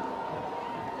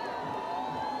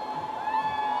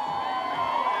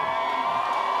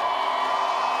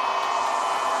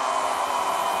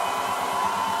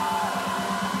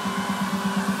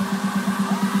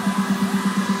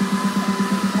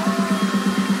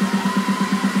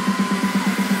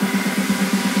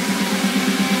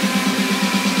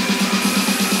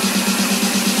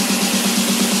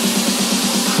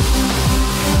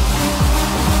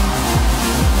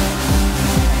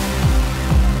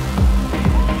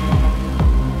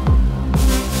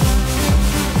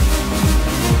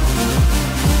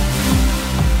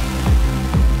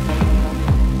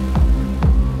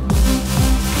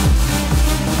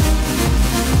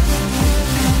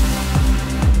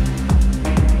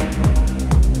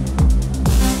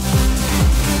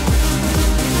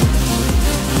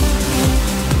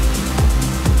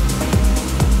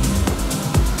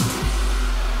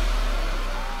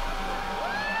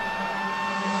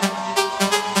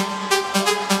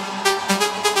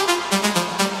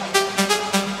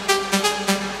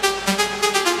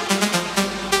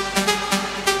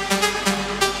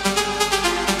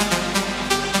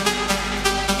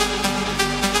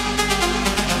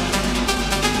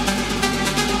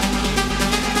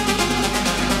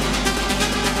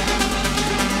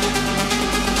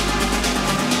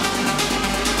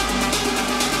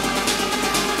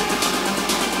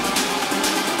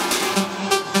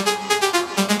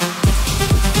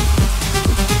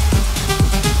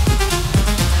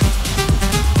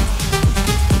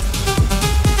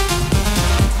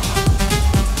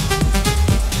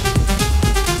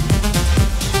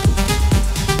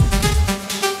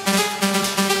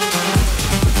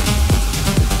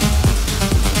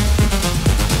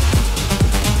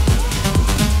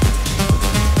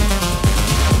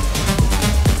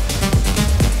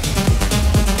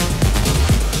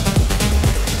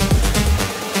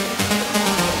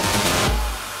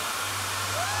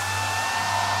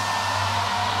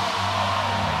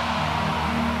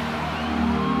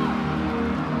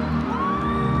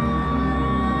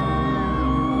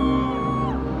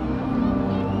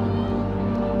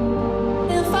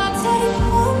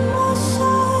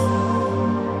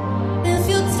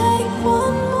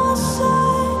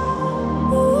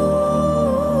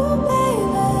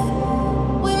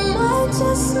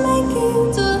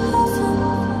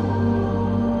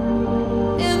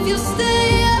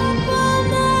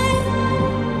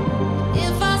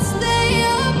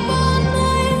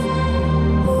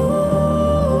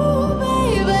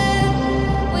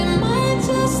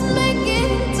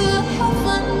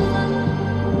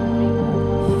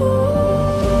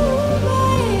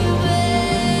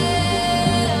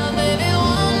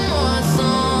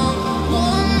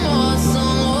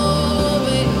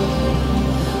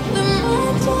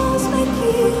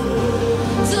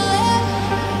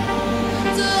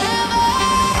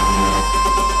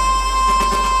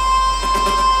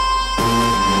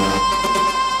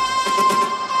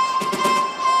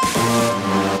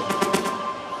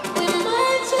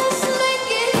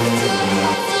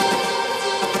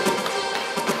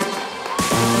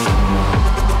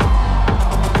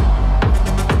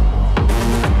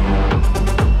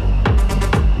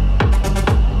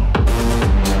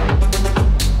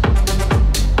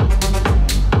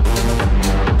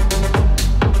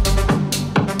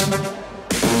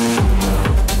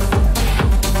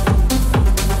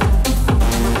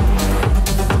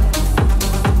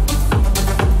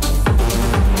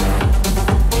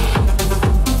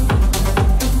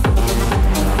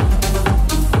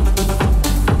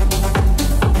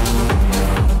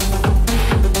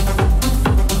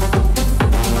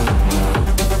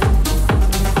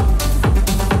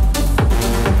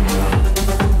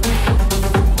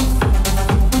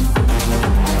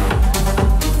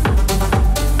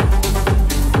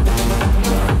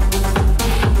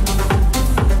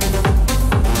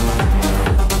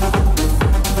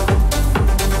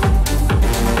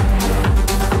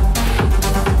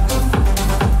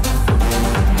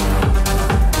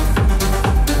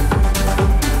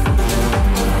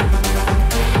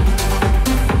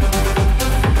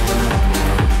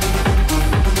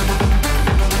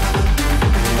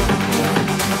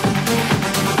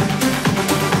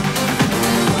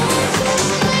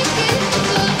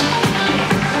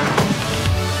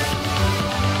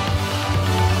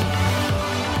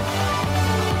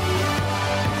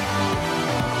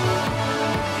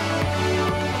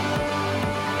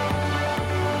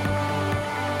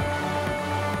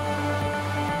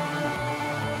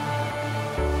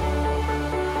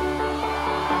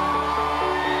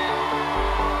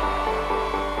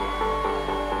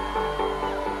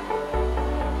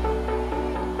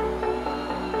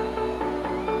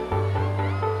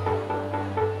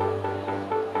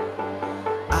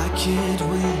 can't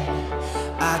win,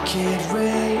 I can't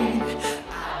reign.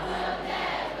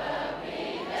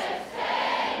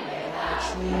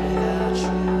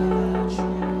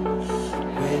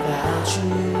 Without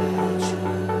you,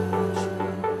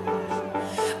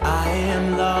 I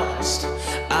am lost,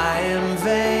 I am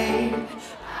vain.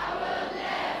 I will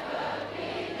never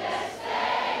be the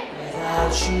same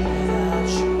without you,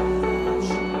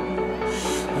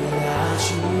 without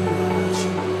you.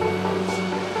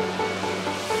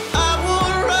 I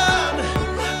won't run,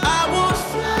 I won't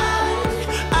fly,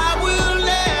 I will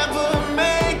never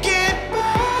make it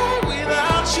by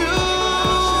without you.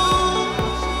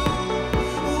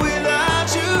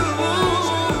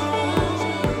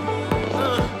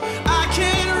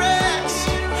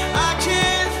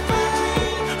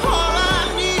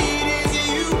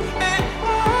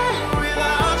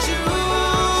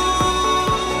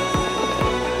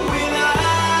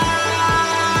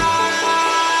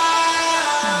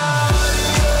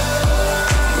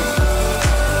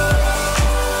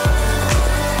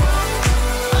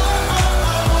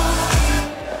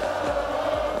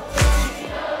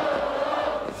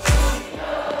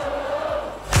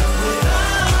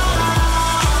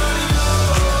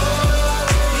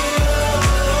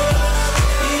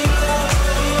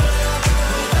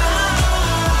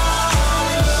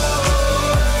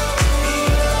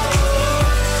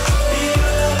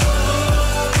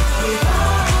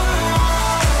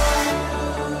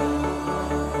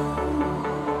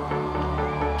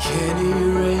 Can't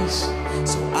erase,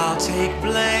 so I'll take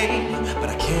blame, but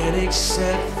I can't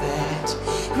accept that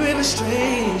we're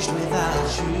estranged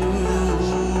without you.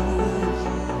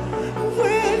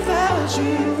 Without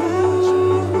you,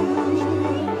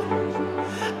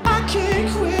 I can't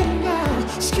quit now.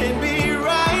 This can't be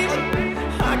right.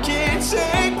 I can't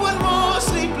take one more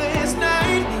sleepless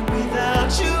night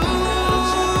without you.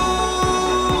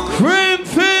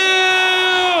 Creamfields!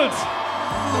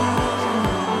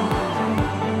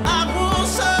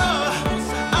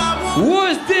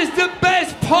 Was this the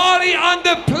best party on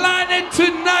the planet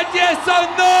tonight, yes or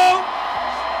no?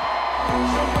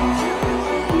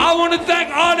 I want to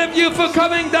thank all of you for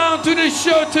coming down to the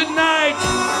show tonight.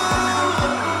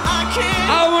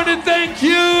 I want to thank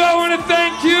you, I want to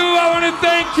thank you, I want to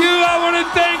thank you, I want to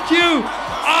thank you,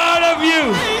 all of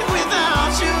you.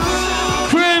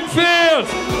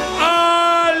 Creamfields,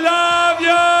 I love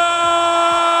you.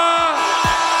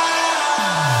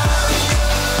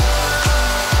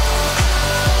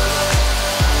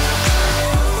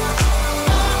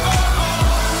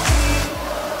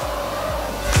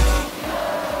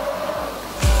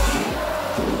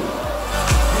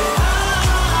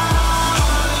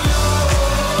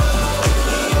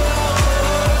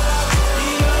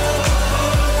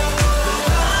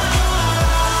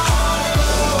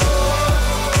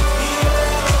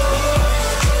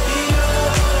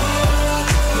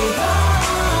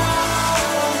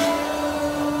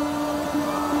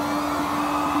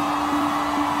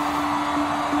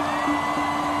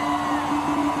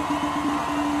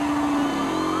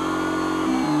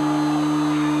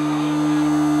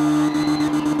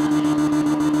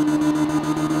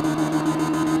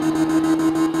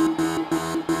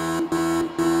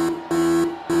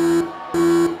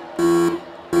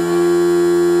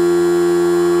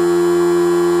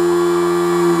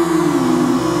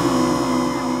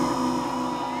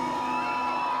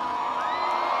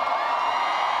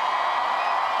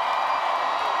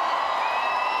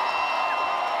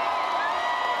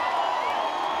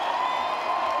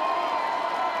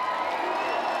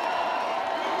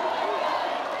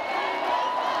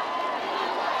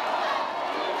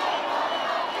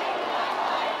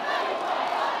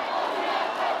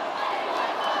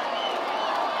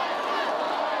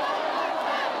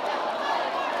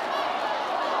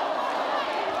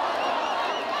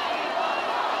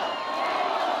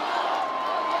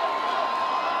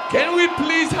 Can we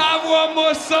please have one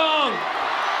more song?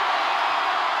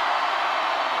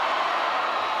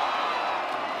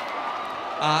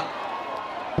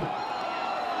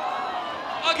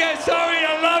 Okay, sorry,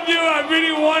 I love you. I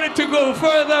really wanted to go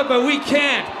further, but we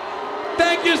can't.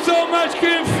 Thank you so much,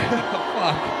 Creamfields.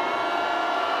 Fuck.